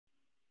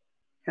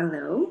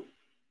Hello.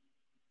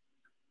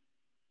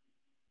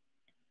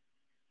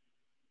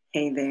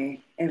 Hey there,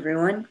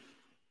 everyone.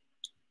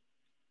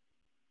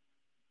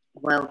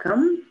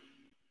 Welcome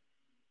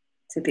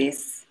to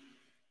this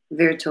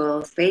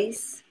virtual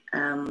space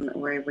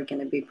where we're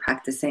going to be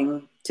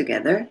practicing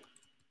together.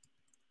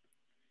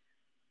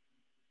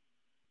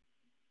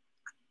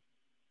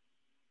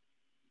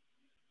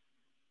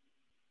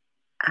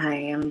 I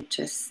am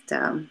just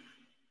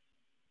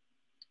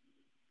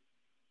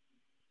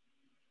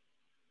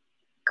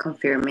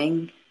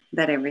confirming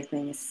that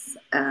everything is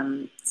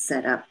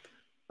set up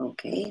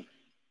okay.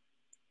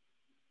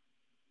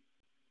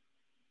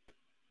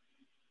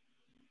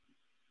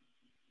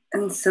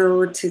 And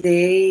so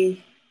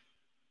today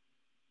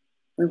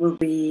we will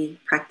be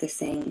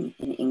practicing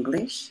in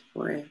English,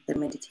 or the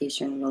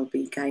meditation will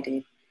be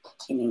guided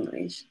in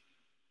English.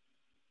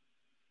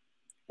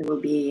 It will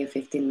be a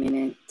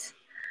 15-minute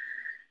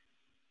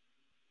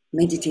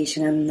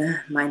meditation on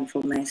the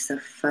mindfulness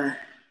of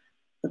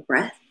the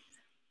breath.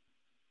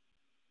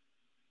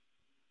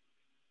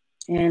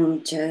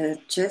 And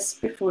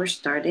just before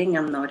starting,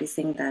 I'm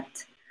noticing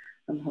that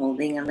I'm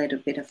holding a little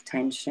bit of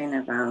tension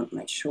around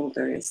my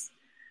shoulders,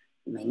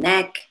 my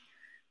neck.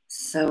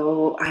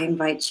 So I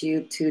invite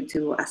you to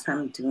do as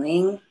I'm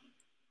doing,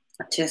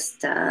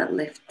 just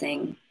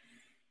lifting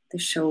the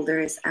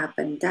shoulders up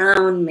and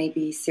down,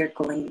 maybe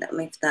circling them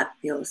if that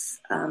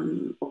feels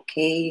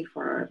okay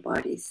for our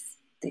bodies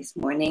this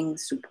morning,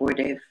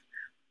 supportive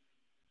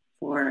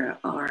for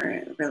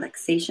our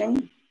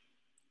relaxation.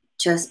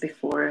 Just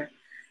before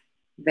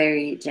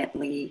very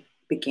gently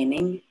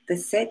beginning the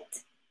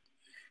sit.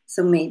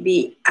 So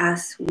maybe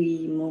as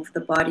we move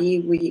the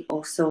body, we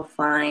also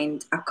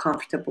find a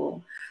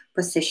comfortable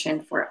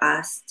position for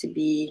us to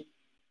be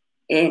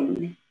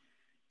in.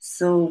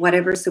 So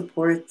whatever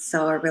supports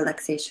our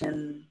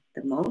relaxation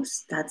the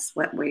most, that's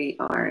what we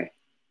are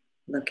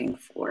looking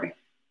for.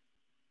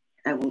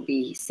 I will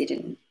be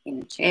sitting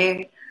in a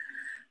chair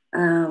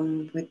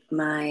with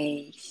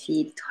my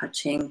feet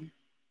touching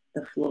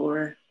the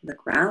floor, the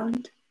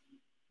ground.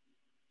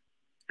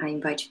 I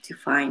invite you to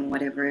find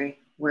whatever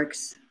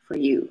works for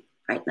you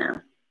right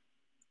now.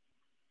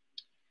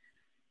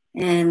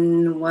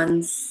 And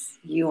once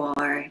you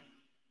are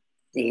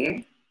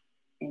there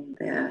in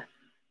the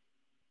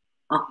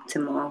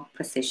optimal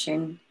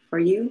position for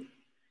you,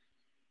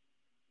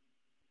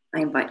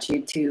 I invite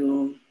you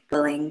to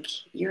blink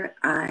your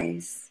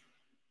eyes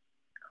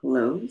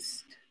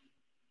closed.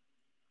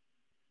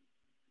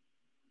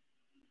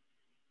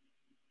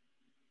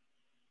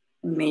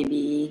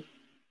 Maybe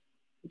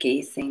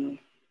gazing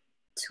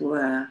to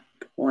a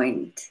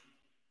point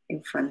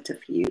in front of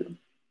you.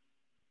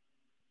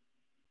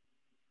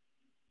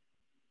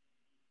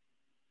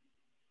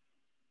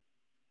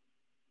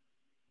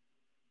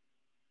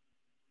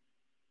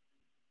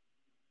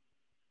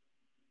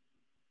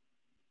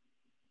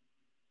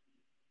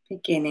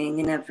 Beginning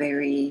in a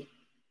very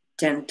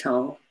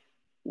gentle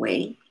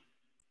way.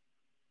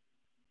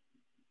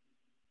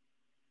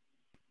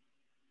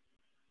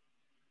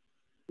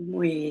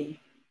 We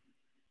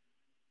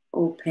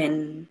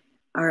open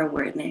our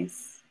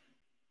awareness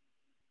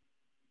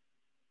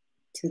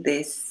to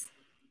this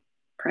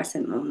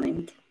present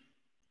moment.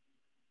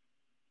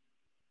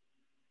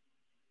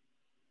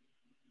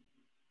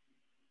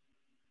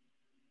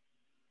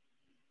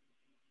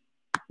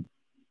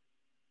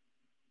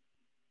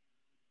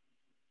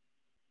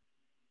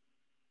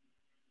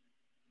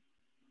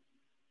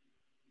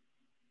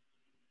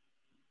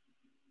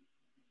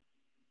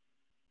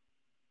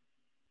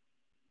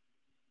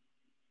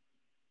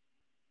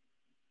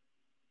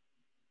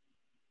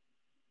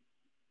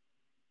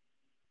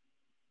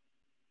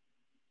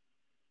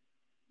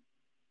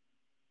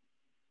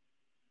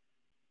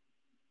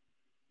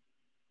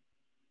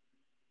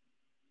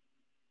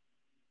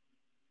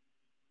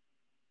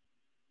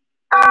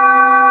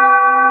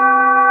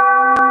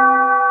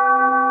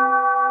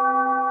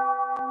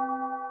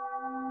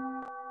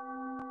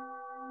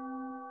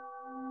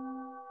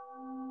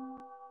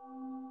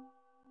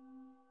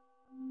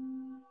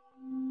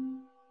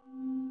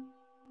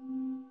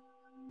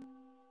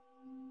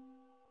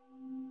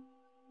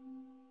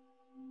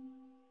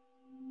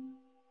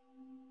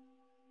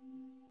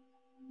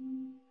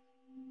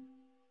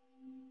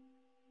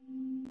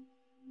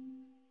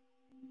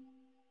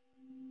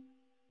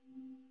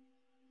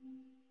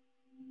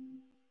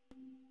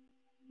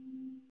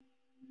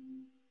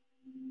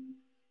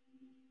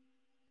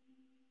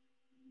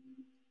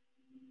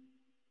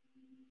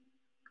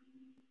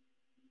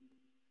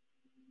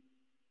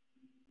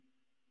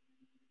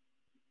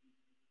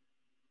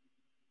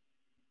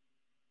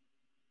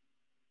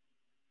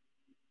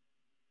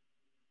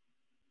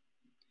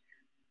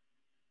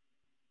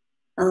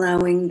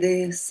 Allowing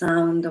the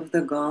sound of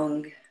the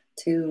gong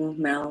to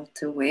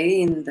melt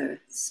away in the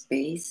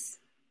space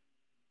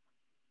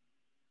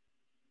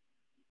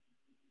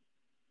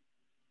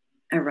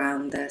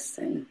around us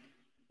and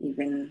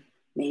even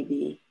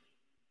maybe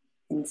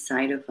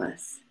inside of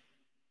us.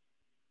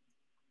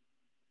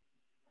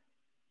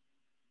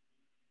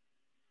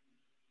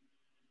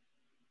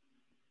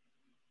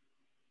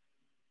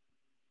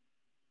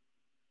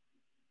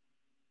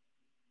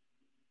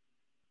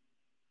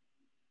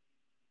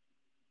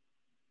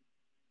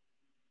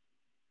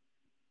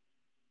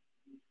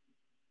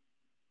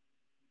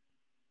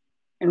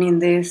 And in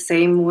the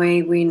same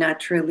way we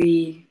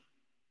naturally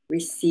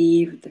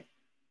received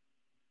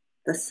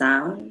the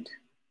sound,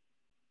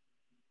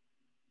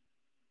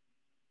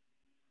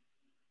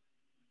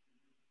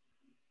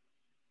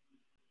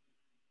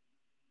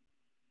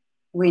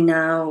 we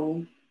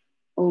now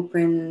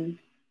open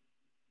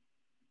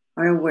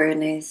our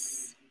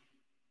awareness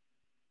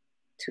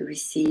to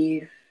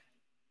receive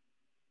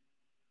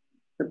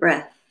the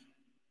breath.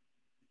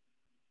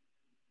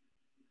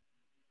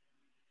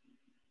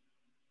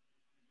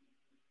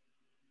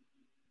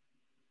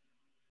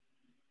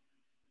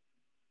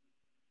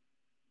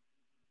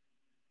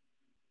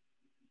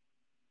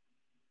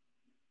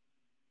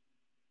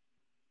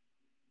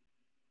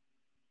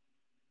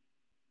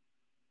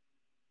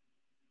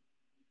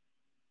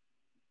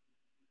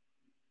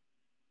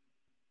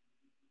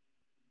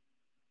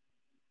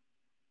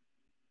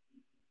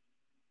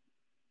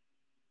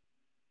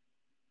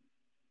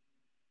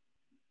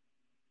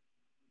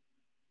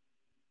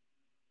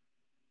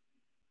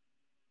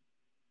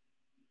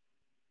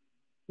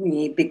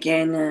 We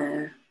begin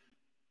a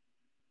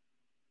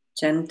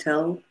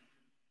gentle,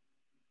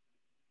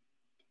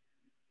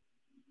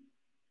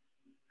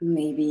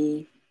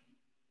 maybe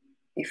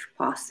if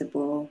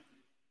possible,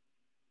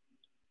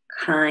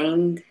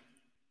 kind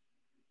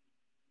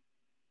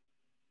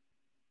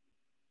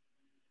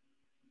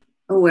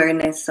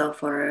awareness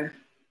of our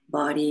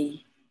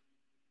body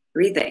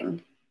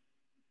breathing.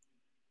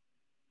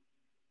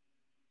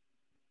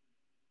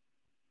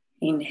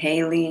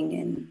 Inhaling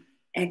and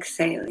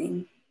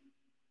exhaling.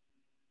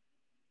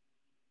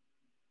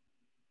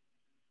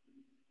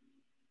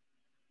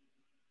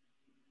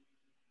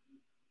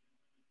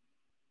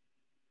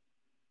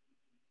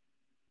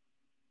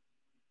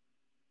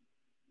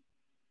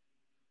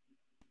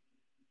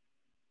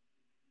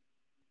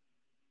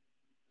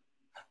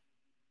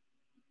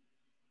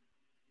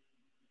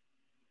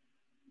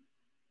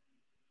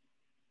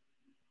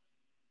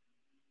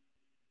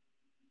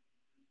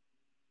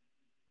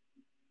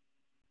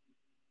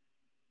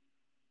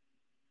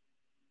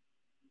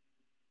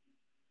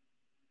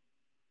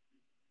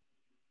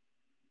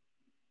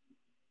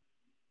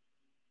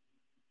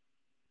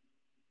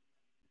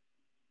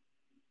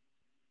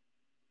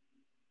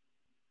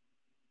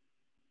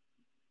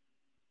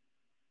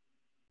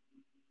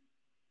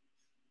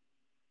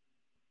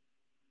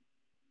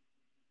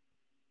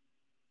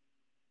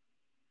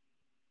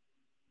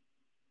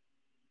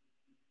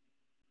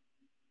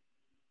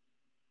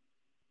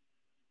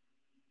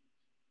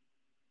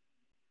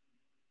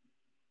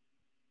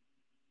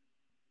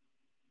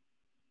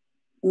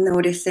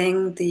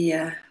 Noticing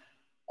the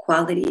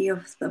quality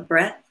of the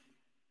breath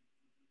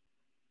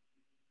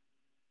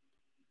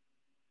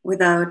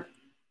without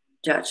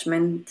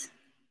judgment,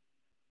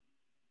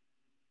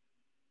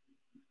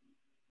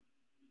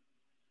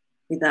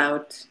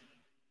 without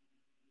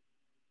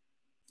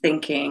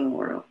thinking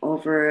or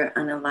over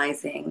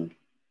analyzing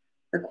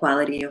the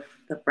quality of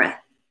the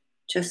breath,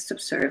 just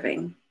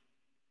observing.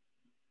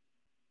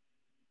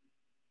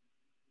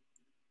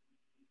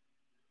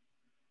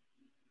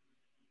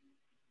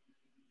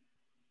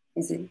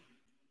 Is it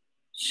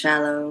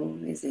shallow?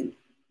 Is it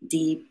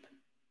deep?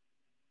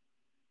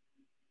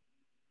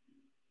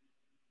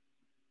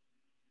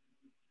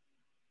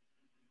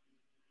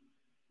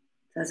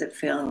 Does it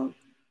feel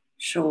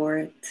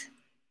short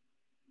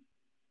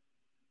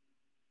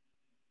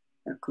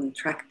or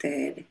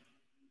contracted?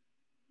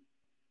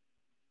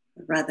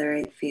 Or rather,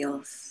 it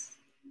feels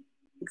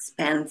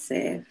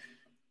expansive.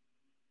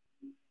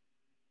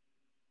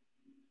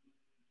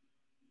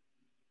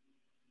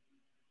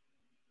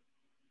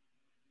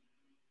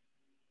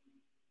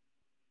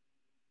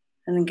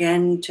 And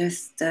again,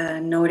 just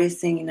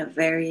noticing in a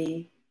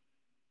very,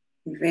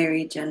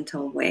 very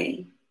gentle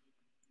way.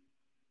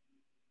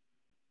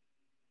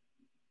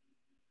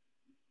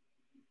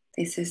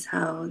 This is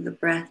how the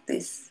breath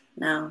is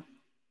now.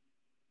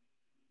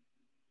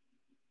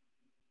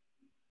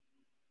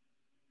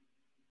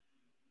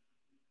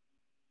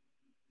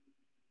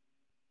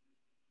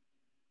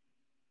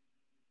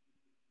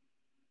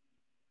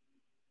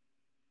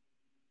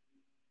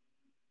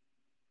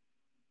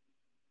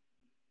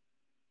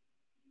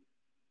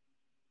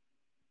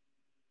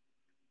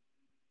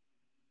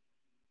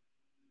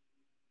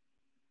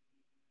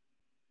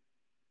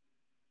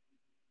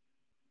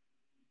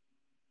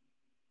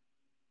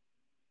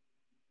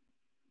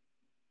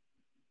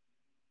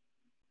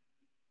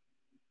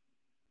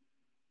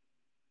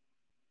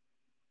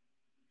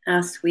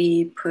 As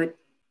we put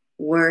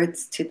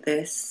words to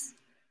this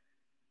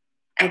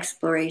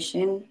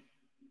exploration,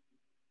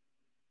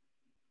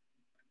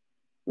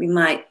 we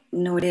might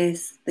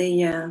notice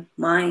the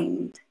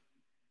mind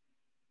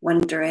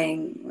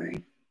wondering or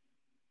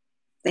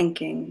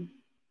thinking,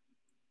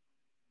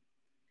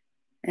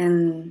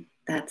 and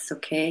that's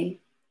okay.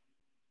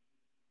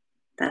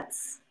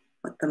 That's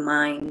what the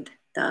mind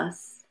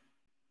does.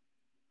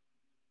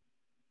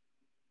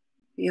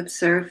 We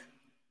observe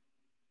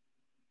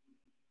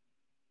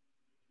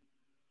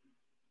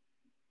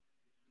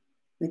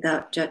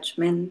without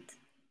judgment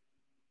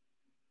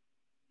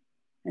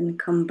and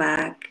come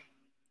back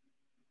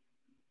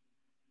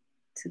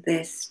to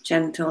this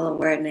gentle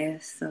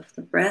awareness of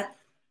the breath.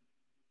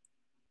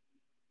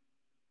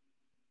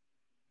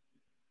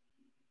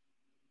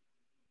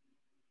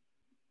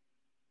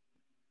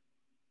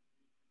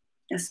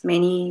 As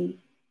many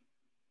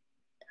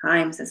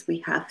times as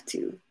we have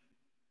to.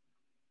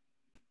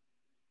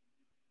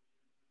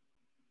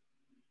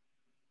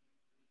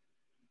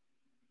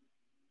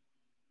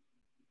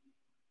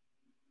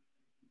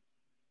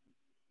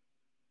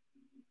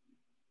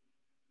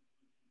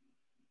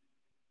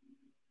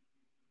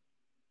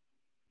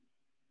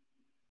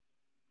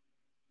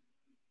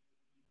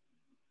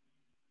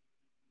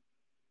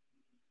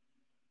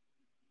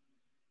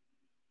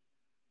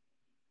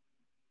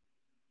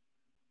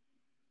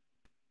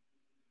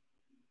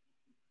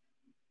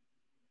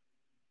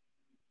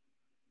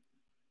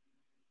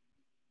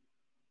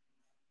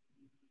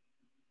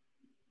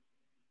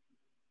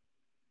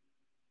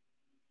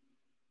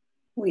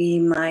 We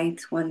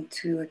might want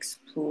to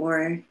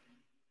explore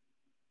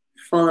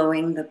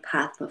following the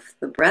path of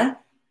the breath.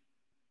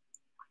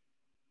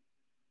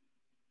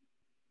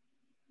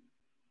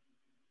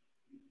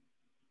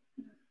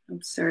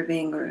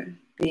 Observing or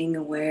being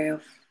aware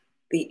of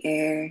the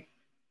air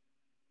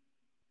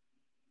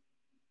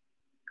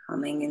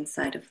coming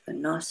inside of the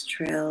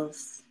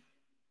nostrils,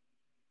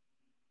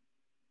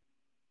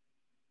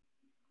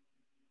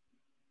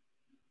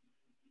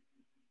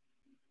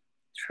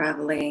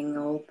 traveling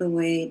all the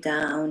way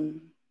down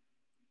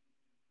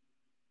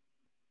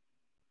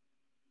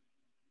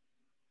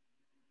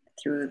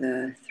through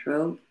the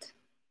throat,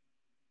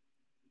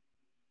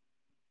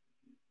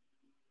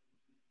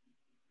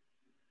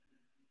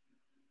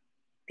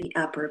 the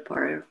upper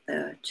part of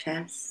the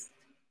chest,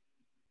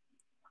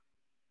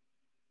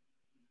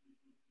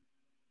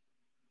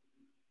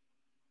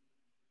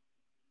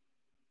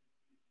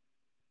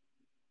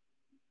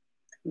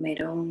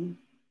 middle,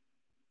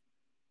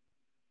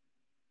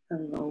 the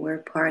lower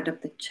part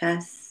of the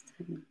chest,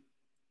 and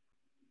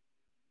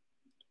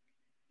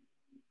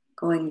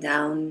going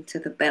down to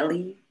the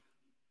belly.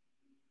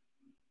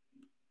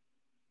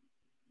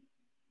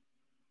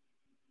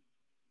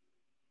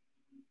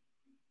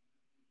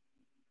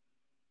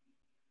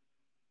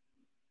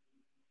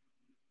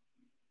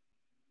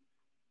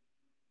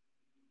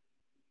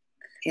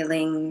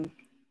 Feeling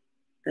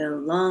the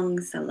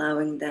lungs,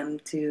 allowing them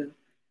to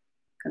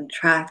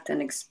contract and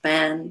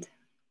expand.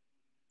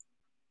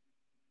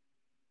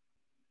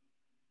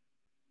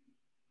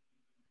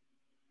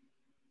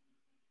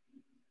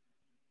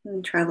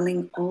 And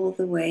traveling all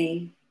the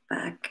way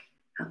back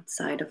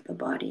outside of the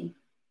body.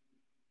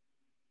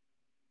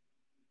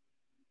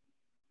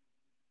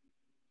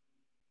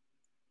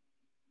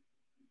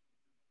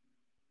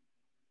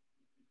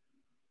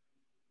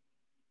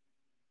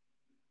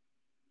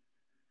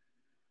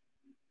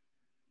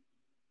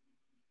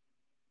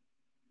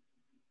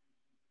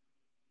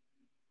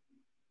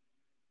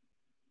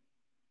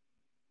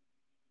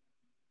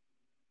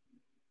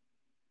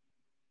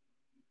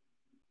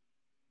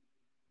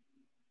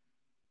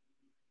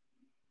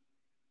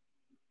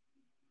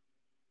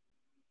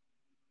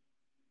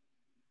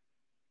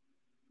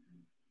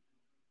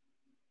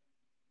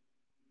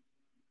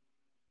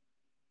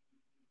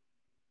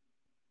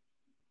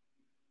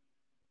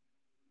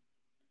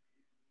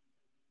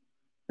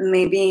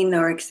 Maybe in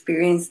our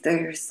experience,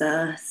 there's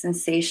a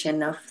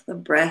sensation of the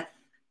breath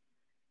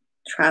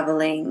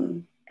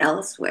traveling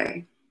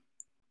elsewhere.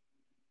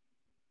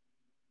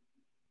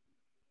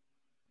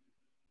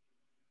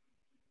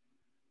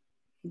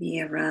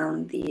 Maybe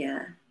around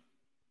the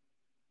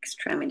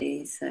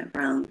extremities,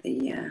 around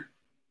the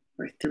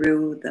or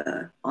through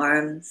the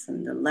arms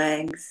and the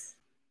legs.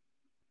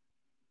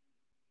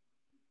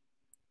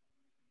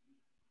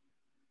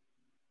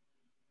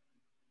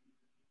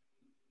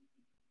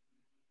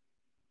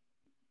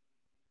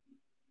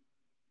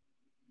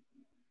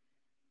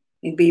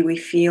 Maybe we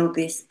feel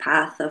this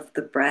path of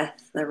the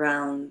breath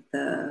around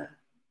the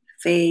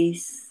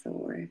face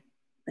or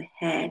the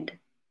head.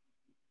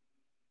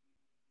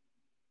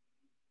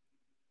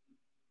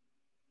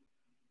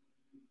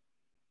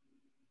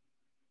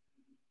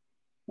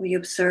 We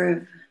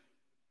observe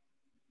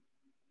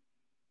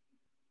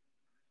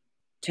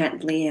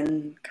gently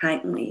and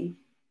kindly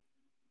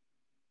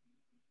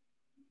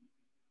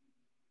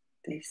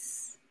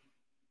this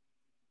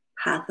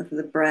path of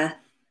the breath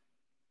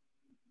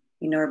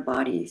in our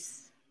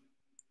bodies,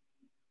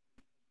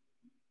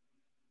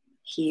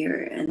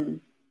 here and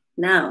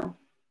now.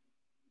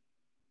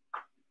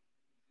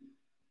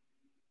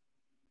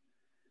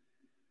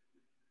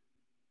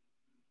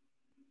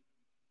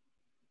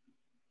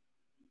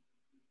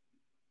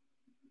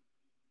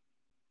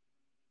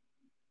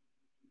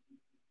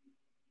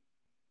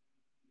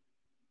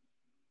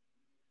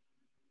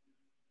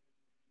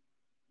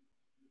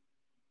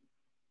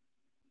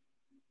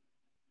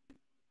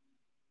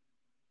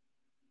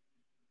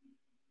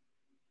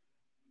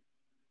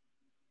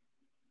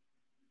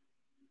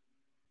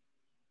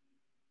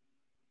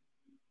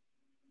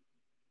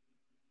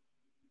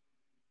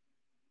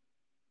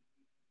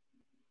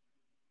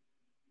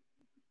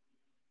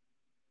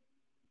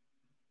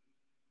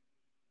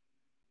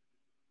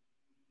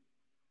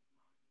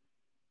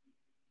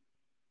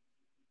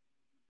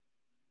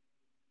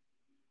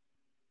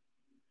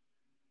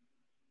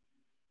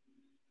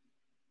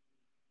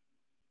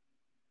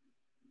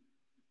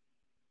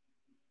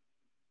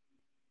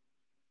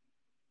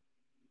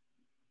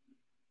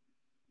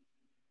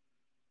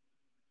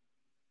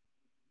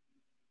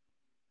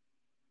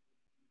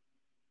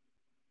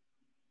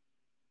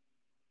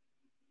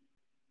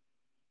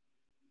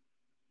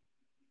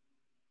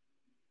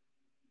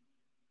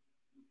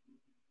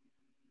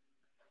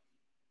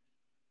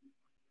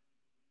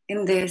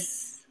 in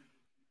this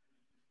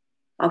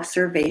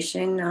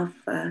observation of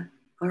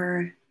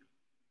our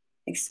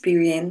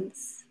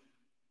experience,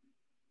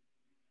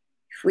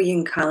 if we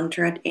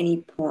encounter at any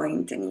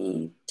point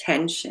any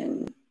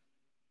tension,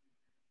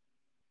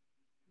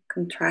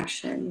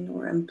 contraction,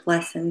 or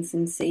unpleasant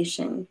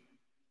sensation,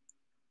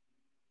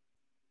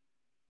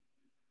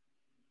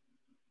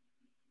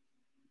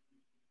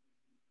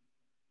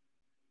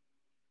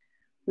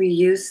 we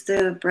use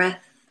the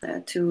breath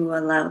to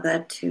allow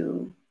that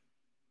to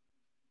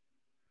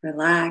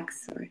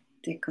relax or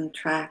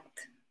decontract.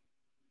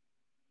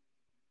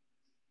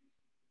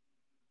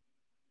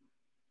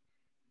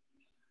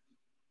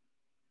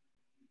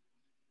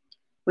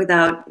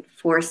 Without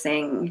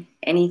forcing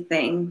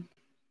anything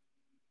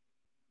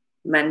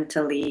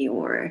mentally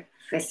or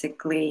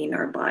physically in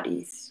our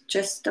bodies,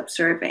 just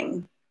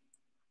observing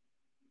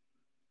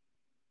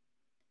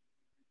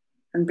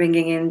and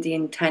bringing in the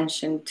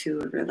intention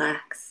to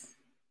relax.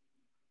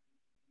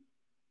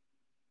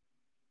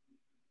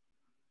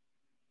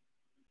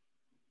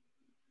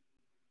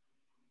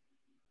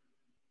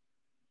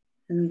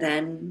 And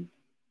then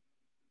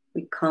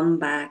we come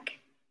back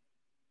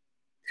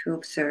to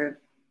observe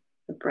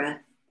the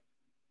breath.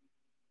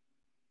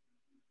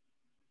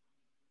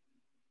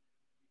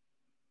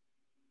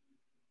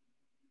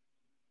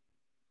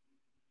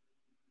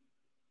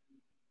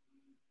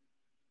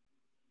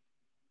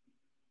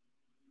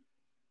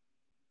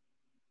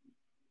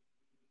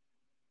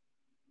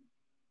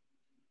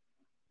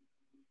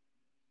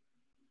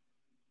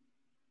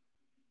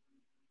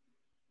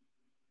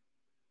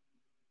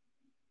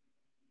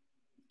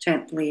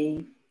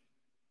 Gently,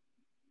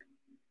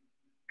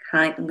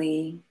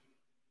 kindly,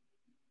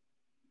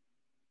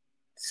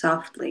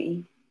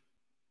 softly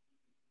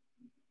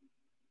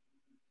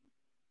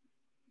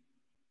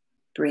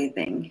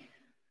breathing.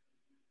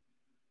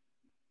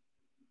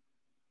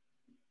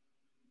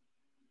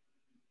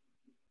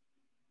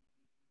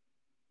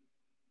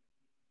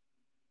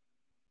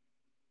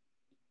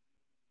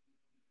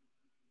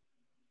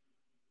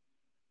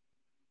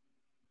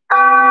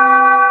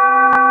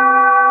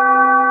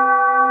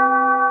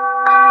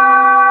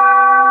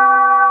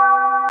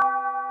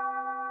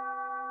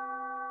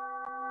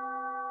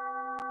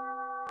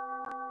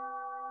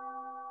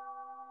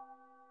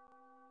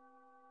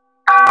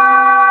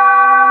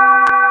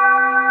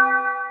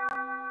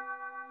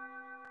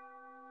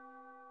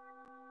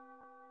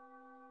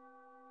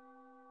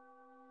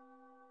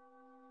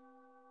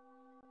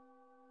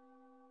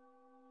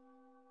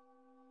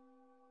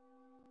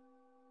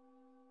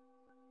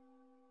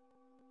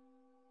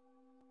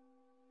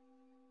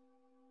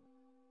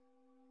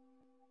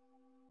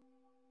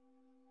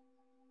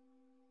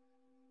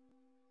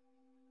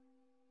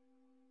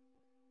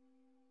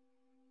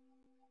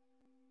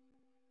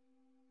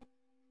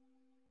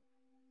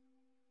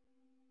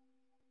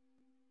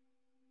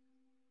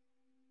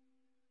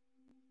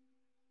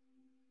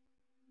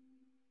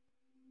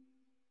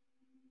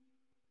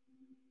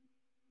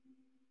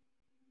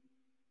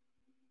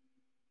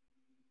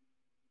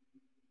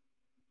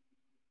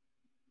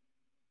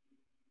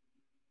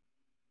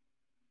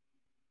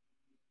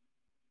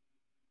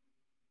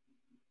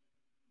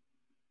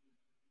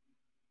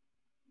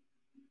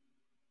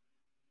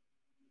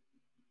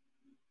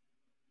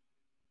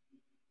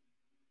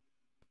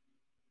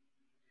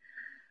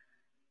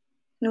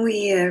 And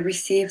we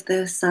receive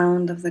the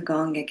sound of the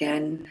gong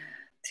again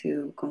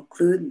to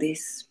conclude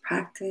this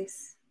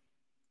practice.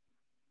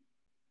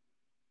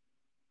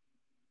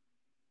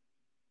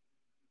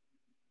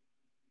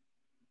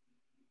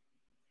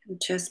 And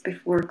just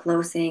before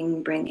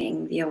closing,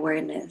 bringing the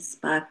awareness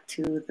back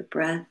to the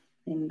breath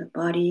in the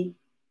body.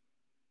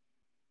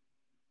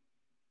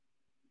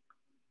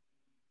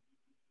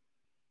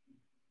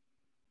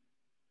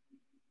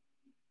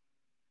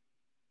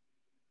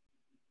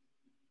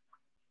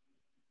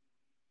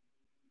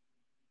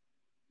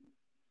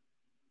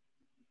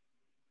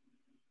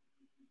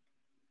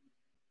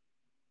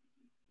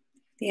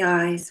 The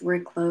eyes were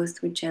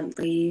closed, we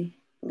gently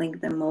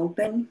blink them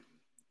open.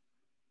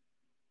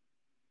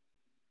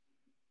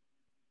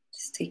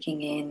 Just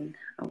taking in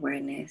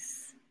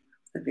awareness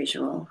of the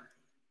visual.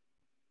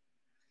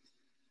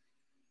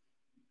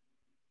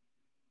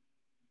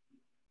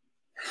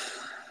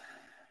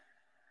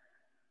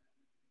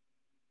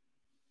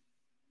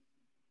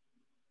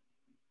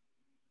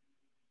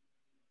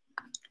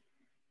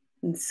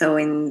 And so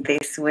in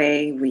this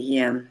way,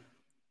 we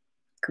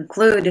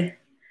conclude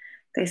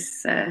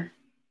this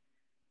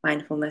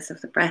mindfulness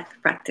of the breath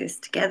practice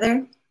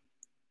together.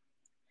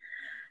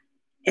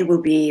 It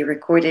will be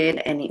recorded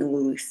and it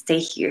will stay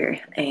here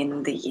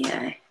in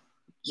the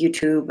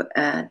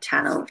YouTube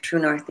channel of True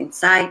North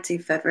Insight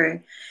if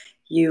ever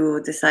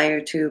you desire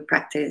to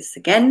practice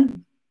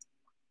again.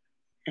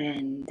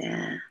 And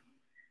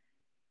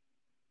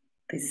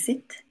this is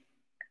it.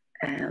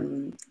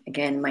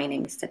 Again, my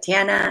name is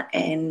Tatiana,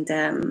 and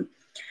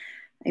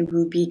I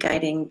will be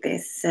guiding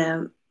this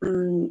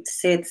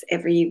sits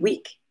every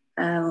week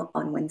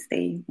on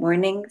Wednesday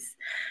mornings.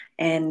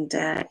 And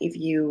if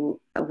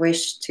you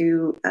wish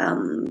to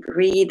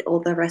read all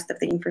the rest of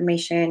the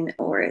information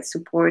or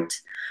support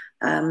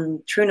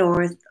True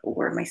North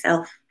or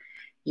myself,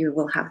 you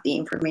will have the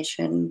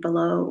information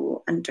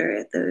below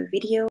under the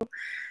video.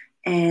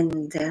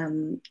 And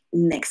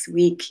next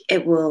week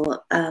it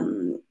will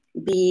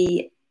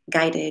be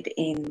guided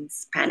in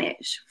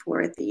Spanish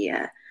for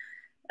the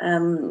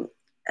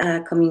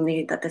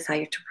community that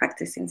desire to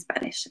practice in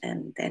Spanish.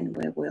 And then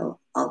we will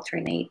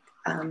alternate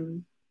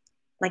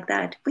like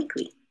that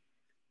weekly.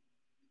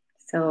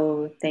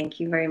 So thank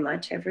you very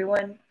much,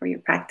 everyone, for your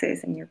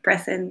practice and your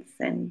presence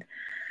and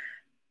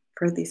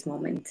for this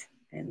moment.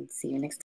 And see you next time.